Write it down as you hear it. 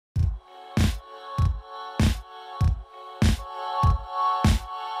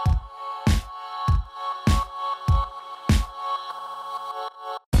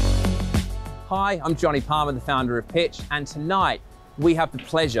Hi, I'm Johnny Palmer, the founder of PYTCH, and tonight we have the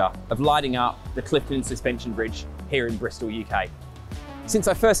pleasure of lighting up the Clifton Suspension Bridge here in Bristol, UK. Since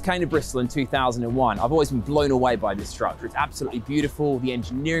I first came to Bristol in 2001, I've always been blown away by this structure. It's absolutely beautiful, the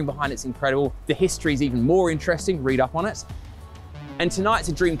engineering behind it's incredible, the history is even more interesting, read up on it. And tonight's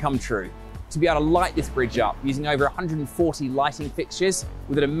a dream come true, to be able to light this bridge up using over 140 lighting fixtures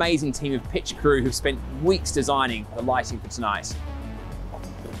with an amazing team of PYTCH crew who've spent weeks designing the lighting for tonight.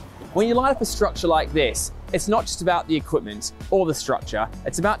 When you light up a structure like this, it's not just about the equipment or the structure,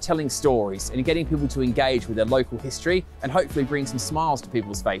 it's about telling stories and getting people to engage with their local history and hopefully bring some smiles to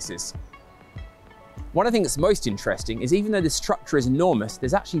people's faces. One of the things that's most interesting is even though the structure is enormous,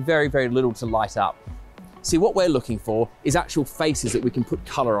 there's actually very, very little to light up. See, what we're looking for is actual faces that we can put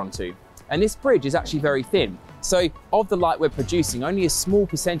colour onto. And this bridge is actually very thin. So of the light we're producing, only a small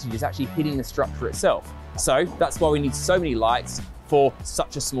percentage is actually hitting the structure itself. So that's why we need so many lights for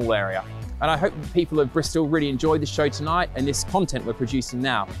such a small area. And I hope the people of Bristol really enjoyed the show tonight, and this content we're producing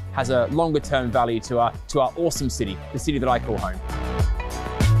now has a longer term value to our awesome city, the city that I call home.